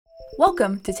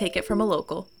Welcome to Take It From a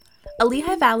Local, a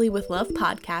Lehigh Valley with Love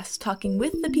podcast talking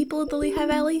with the people of the Lehigh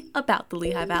Valley about the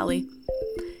Lehigh Valley.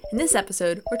 In this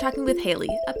episode, we're talking with Haley,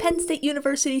 a Penn State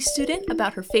University student,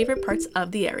 about her favorite parts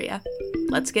of the area.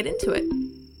 Let's get into it.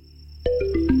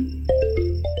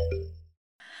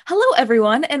 Hello,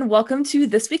 everyone, and welcome to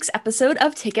this week's episode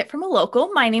of Take It From a Local.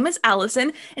 My name is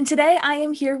Allison, and today I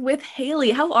am here with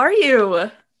Haley. How are you?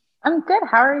 I'm good.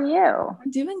 How are you?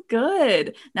 I'm doing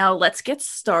good. Now let's get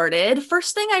started.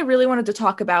 First thing I really wanted to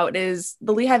talk about is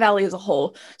the Lehigh Valley as a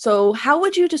whole. So how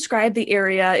would you describe the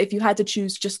area if you had to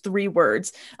choose just 3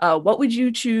 words? What would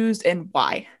you choose and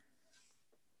why?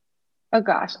 Oh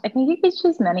gosh, I think you could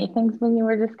choose many things when you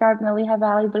were describing the Lehigh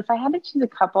Valley, but if I had to choose a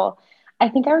couple, I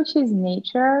think I would choose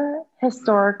nature,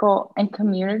 historical, and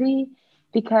community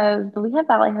because the Lehigh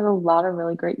Valley has a lot of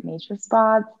really great nature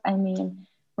spots. I mean,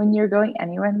 when you're going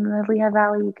anywhere in the Lehigh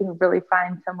Valley, you can really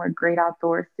find somewhere great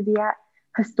outdoors to be at.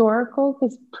 Historical,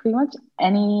 because pretty much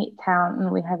any town in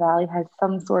the Lehigh Valley has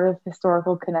some sort of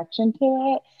historical connection to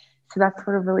it. So that's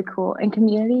sort of really cool. And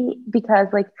community, because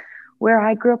like where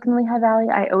I grew up in the Lehigh Valley,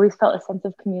 I always felt a sense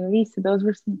of community. So those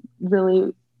were some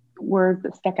really words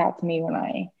that stuck out to me when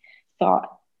I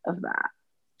thought of that.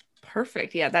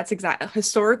 Perfect. Yeah, that's exactly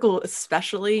historical,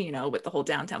 especially, with the whole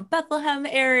downtown Bethlehem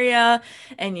area.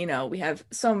 And, we have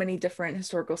so many different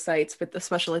historical sites, but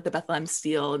especially like the Bethlehem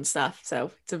Steel and stuff.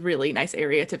 So it's a really nice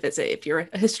area to visit if you're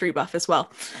a history buff as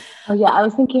well. Oh, yeah. I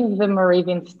was thinking of the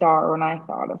Moravian Star when I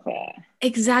thought of it.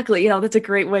 Exactly. That's a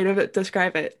great way to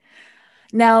describe it.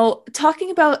 Now, talking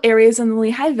about areas in the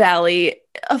Lehigh Valley,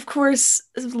 of course,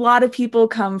 a lot of people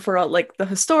come for like the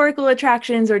historical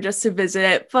attractions or just to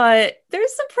visit, but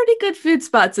there's some pretty good food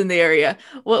spots in the area.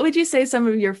 What would you say some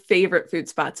of your favorite food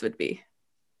spots would be?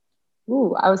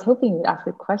 Ooh, I was hoping you'd ask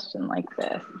a question like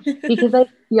this because I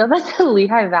feel that the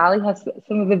Lehigh Valley has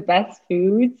some of the best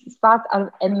food spots out of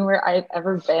anywhere I've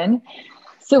ever been.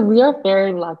 So we are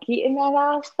very lucky in that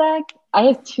aspect. I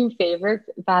have 2 favorites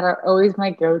that are always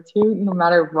my go-to no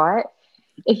matter what.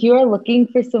 If you are looking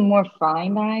for some more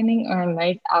fine dining or a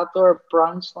nice outdoor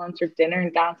brunch, lunch, or dinner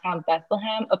in downtown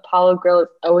Bethlehem, Apollo Grill is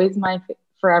always my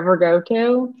forever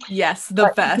go-to. Yes,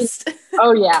 the best.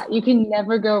 Oh yeah, you can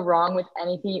never go wrong with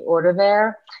anything you order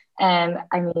there. And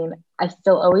I mean, I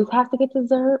still always have to get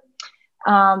dessert.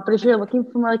 But if you're looking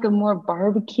for like a more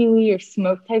barbecue or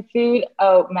smoke type food,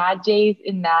 Mad J's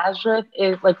in Nazareth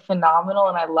is like phenomenal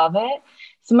and I love it.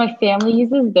 So my family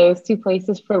uses those 2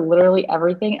 places for literally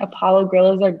everything. Apollo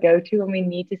Grill is our go-to when we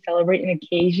need to celebrate an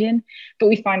occasion, but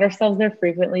we find ourselves there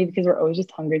frequently because we're always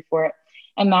just hungry for it.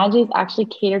 And Mad J's actually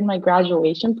catered my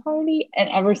graduation party, and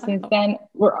ever since then,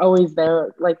 we're always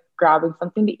there, like grabbing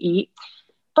something to eat.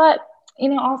 But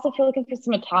also if you're looking for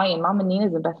some Italian, Mama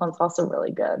Nina's in Bethlehem's also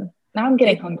really good. Now I'm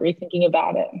getting hungry thinking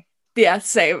about it. Yeah,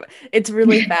 same. It's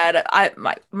really bad.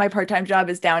 My part-time job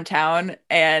is downtown,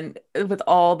 and with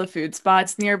all the food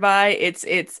spots nearby,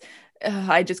 it's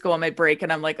I just go on my break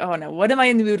and I'm like, oh no, what am I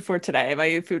in the mood for today? Am I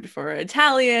in the food for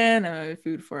Italian? Am I in the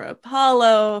food for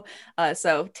Apollo?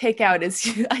 So takeout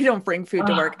is, I don't bring food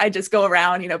to work. I just go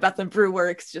around, Bethlehem Brew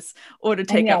Works, just order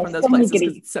takeout from those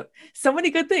places. So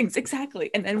many good things. Exactly.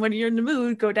 And then when you're in the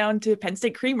mood, go down to Penn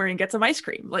State Creamery and get some ice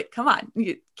cream. Like, come on,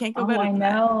 you can't go better than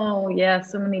that. I know. Yeah,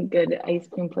 so many good ice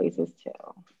cream places too.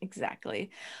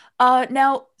 Exactly.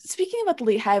 Now, speaking about the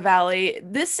Lehigh Valley,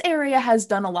 this area has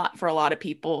done a lot for a lot of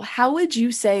people. How would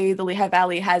you say the Lehigh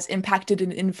Valley has impacted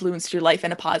and influenced your life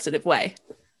in a positive way?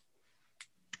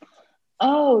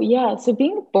 Oh, yeah. So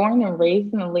being born and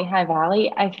raised in the Lehigh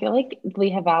Valley, I feel like the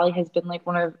Lehigh Valley has been like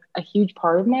a huge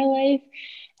part of my life.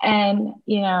 And,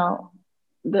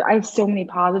 I have so many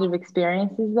positive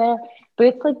experiences there, but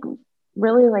it's like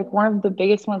really like one of the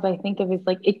biggest ones I think of is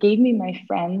like it gave me my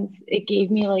friends, it gave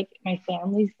me like my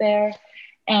family's there,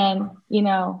 and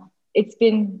it's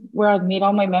been where I've made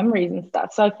all my memories and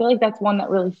stuff. So I feel like that's one that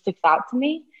really sticks out to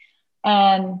me,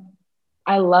 and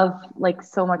I love like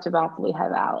so much about the Lehigh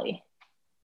Valley.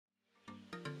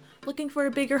 Looking for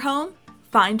a bigger home?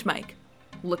 Find Mike.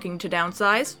 Looking to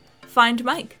downsize? Find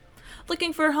Mike.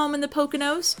 Looking for a home in the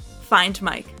Poconos? Find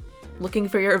Mike. Looking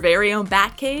for your very own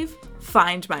bat cave?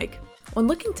 Find Mike. When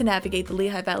looking to navigate the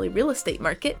Lehigh Valley real estate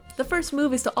market, the first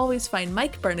move is to always find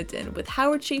Mike Bernardin with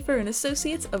Howard Schaefer and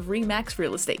Associates of RE/MAX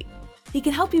Real Estate. He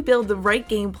can help you build the right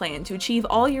game plan to achieve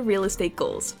all your real estate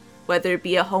goals, whether it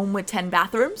be a home with 10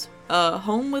 bathrooms, a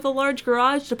home with a large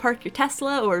garage to park your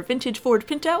Tesla or vintage Ford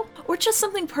Pinto, or just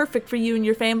something perfect for you and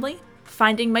your family.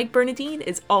 Finding Mike Bernardin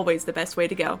is always the best way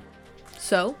to go.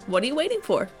 So, what are you waiting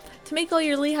for? To make all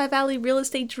your Lehigh Valley real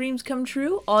estate dreams come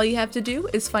true, all you have to do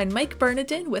is find Mike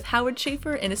Bernardin with Howard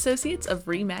Schaefer and Associates of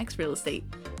RE/MAX Real Estate.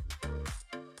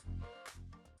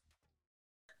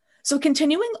 So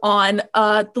continuing on,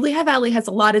 the Lehigh Valley has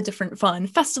a lot of different fun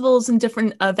festivals and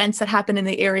different events that happen in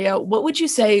the area. What would you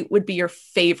say would be your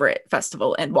favorite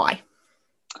festival and why?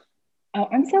 Oh,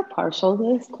 I'm so partial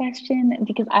to this question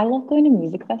because I love going to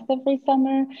Music Fest every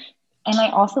summer. And I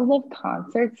also love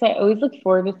concerts. So I always look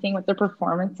forward to seeing what their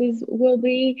performances will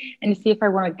be and to see if I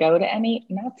want to go to any.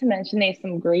 Not to mention, they have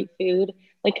some great food,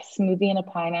 like a smoothie and a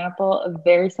pineapple, a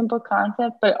very simple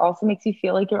concept, but it also makes you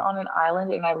feel like you're on an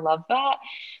island. And I love that.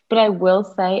 But I will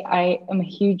say, I am a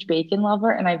huge bacon lover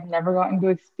and I've never gotten to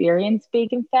experience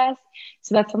Bacon Fest.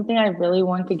 So that's something I really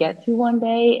want to get to one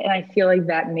day. And I feel like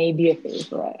that may be a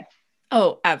favorite.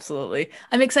 Oh, absolutely.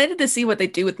 I'm excited to see what they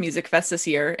do with Music Fest this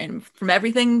year. And from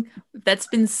everything that's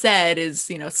been said is,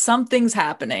 something's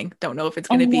happening. Don't know if it's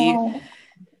I going to be know.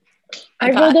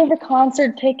 I if rolled over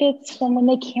concert tickets from when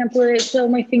they canceled it, so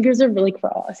my fingers are really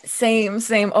crossed.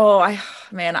 same. Oh, I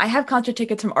have concert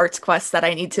tickets from Arts Quest that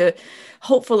I need to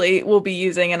hopefully will be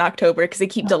using in October because they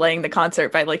keep delaying the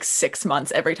concert by like 6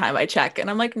 months every time I check. And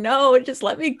I'm like, no, just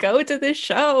let me go to this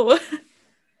show.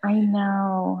 I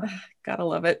know. Gotta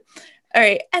love it. All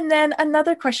right. And then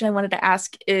another question I wanted to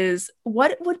ask is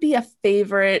what would be a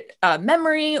favorite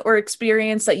memory or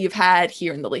experience that you've had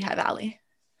here in the Lehigh Valley?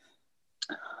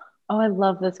 Oh, I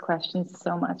love this question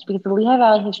so much because the Lehigh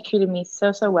Valley has treated me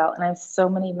so, so well, and I have so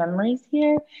many memories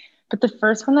here. But the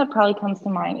first one that probably comes to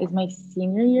mind is my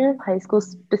senior year of high school,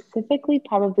 specifically,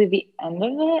 probably the end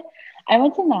of it. I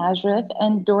went to Nazareth,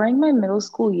 and during my middle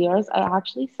school years, I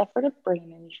actually suffered a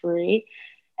brain injury.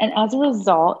 And as a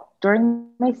result, during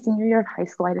my senior year of high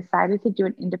school, I decided to do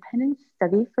an independent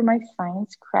study for my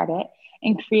science credit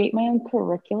and create my own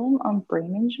curriculum on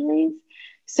brain injuries.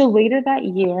 So later that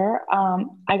year,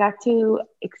 I got to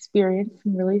experience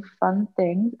some really fun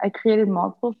things. I created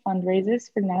multiple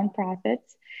fundraisers for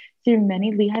nonprofits through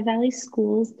many Lehigh Valley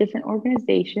schools, different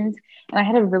organizations, and I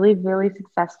had a really, really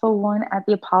successful one at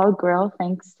the Apollo Grill,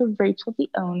 thanks to Rachel, the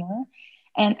owner.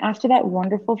 And after that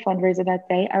wonderful fundraiser that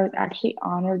day, I was actually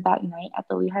honored that night at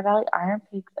the Lehigh Valley Iron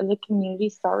Pigs as a Community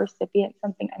Star recipient,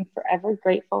 something I'm forever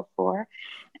grateful for.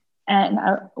 And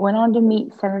I went on to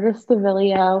meet Senator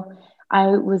Scavilio. I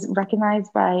was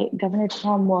recognized by Governor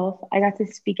Tom Wolf. I got to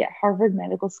speak at Harvard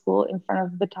Medical School in front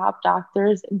of the top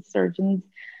doctors and surgeons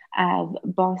at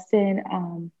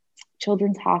Boston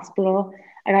Children's Hospital.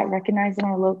 I got recognized in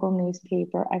our local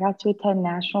newspaper. I got to attend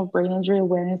National Brain Injury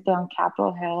Awareness Day on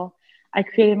Capitol Hill. I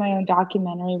created my own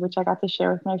documentary, which I got to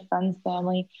share with my friends,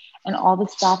 family, and all the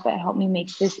staff that helped me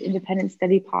make this independent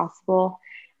study possible.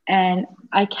 And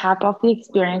I capped off the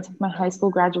experience with my high school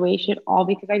graduation, all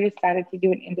because I decided to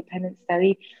do an independent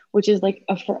study, which is like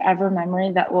a forever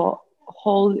memory that will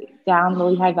hold down the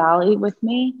Lehigh Valley with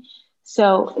me.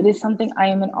 So it is something I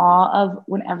am in awe of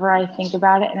whenever I think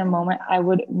about it. In a moment, I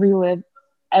would relive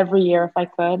every year if I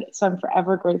could. So I'm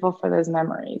forever grateful for those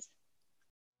memories.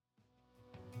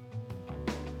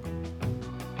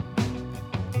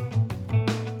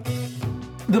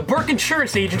 The Burke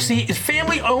Insurance Agency is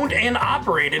family owned and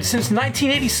operated since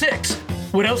 1986.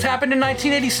 What else happened in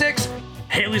 1986?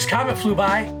 Halley's Comet flew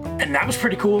by, and that was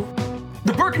pretty cool.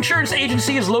 The Burke Insurance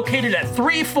Agency is located at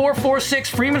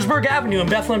 3446 Freemansburg Avenue in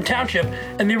Bethlehem Township,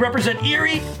 and they represent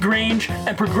Erie, Grange,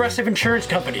 and Progressive Insurance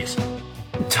Companies.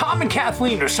 Tom and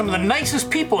Kathleen are some of the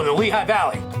nicest people in the Lehigh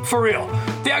Valley. For real.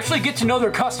 They actually get to know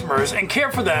their customers and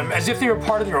care for them as if they were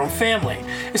part of their own family.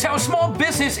 It's how a small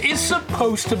business is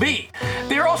supposed to be.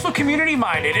 They are also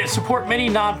community-minded and support many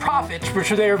nonprofits,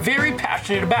 which they are very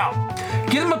passionate about.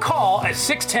 Give them a call at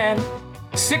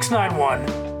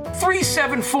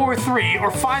 610-691-3743 or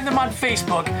find them on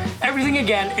Facebook. Everything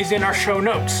again is in our show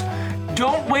notes.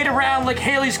 Don't wait around like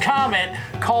Halley's Comet.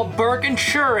 Call Burke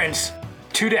Insurance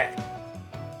today.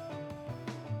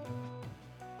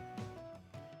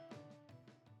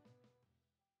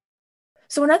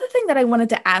 So another thing that I wanted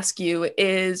to ask you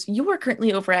is you are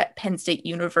currently over at Penn State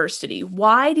University.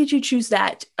 Why did you choose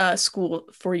that school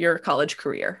for your college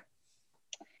career?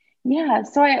 Yeah,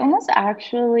 so I almost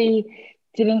actually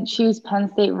didn't choose Penn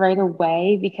State right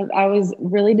away because I was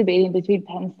really debating between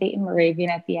Penn State and Moravian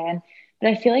at the end. But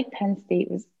I feel like Penn State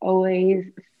was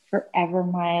always forever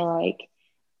my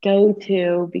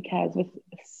go-to because with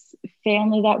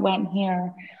family that went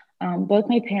here, both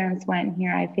my parents went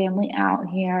here. I have family out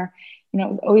here. It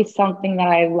was always something that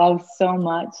I loved so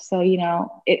much. So,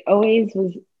 it always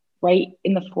was right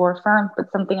in the forefront, but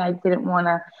something I didn't want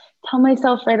to tell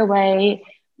myself right away.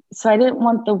 So I didn't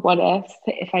want the what ifs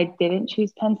if I didn't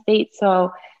choose Penn State.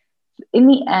 So in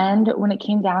the end, when it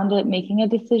came down to making a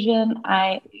decision,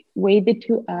 I weighed the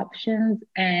two options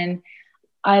and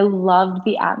I loved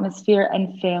the atmosphere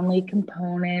and family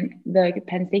component the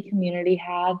Penn State community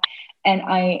had. And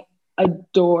I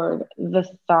adored the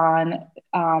Thon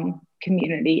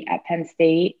community at Penn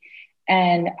State.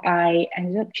 And I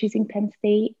ended up choosing Penn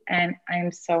State, and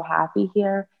I'm so happy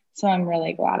here. So I'm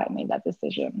really glad I made that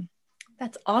decision.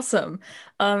 That's awesome.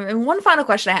 And one final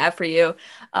question I have for you.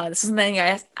 This is something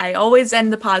I always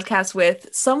end the podcast with.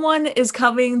 Someone is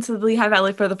coming to the Lehigh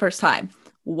Valley for the first time.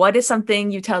 What is something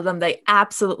you tell them they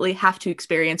absolutely have to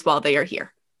experience while they are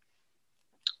here?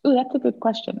 Ooh, that's a good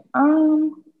question.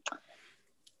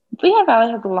 Lehigh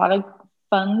Valley has a lot of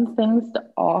fun things to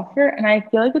offer, and I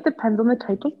feel like it depends on the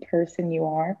type of person you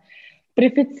are. But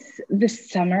if it's the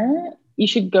summer, you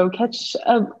should go catch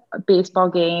a baseball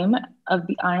game of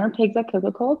the Iron Pigs at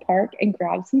Coca-Cola Park and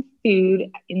grab some food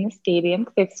in the stadium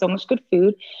because they have so much good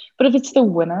food. But if it's the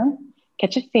winter,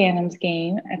 catch a Phantoms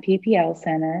game at PPL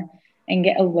Center and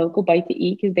get a local bite to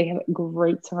eat because they have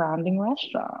great surrounding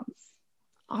restaurants.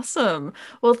 Awesome.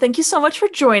 Well, thank you so much for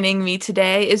joining me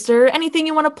today. Is there anything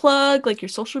you want to plug, like your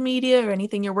social media or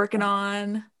anything you're working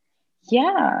on?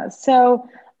 Yeah, so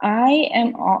I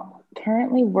am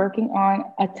currently working on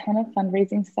a ton of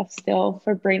fundraising stuff still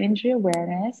for brain injury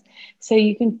awareness. So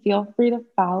you can feel free to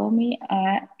follow me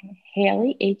at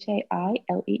Hailee,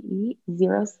 HAILEE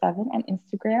 07 on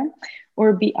Instagram,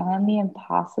 or Beyond the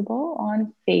Impossible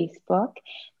on Facebook.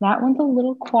 That one's a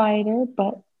little quieter,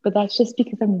 but that's just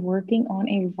because I'm working on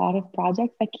a lot of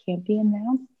projects that can't be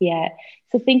announced yet.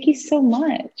 So thank you so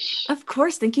much. Of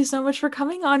course. Thank you so much for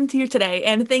coming on here today.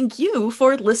 And thank you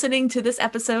for listening to this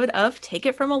episode of Take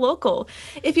It From a Local.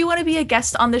 If you want to be a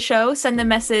guest on the show, send a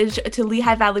message to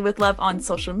Lehigh Valley with Love on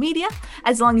social media.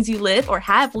 As long as you live or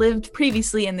have lived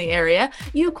previously in the area,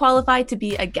 you qualify to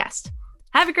be a guest.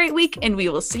 Have a great week, and we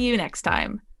will see you next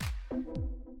time.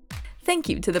 Thank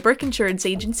you to the Burke Insurance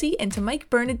Agency and to Mike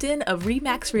Bernardin of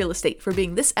RE/MAX Real Estate for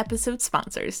being this episode's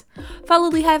sponsors. Follow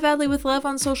Lehigh Valley with Love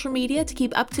on social media to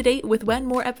keep up to date with when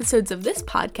more episodes of this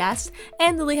podcast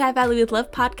and the Lehigh Valley with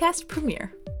Love podcast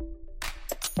premiere.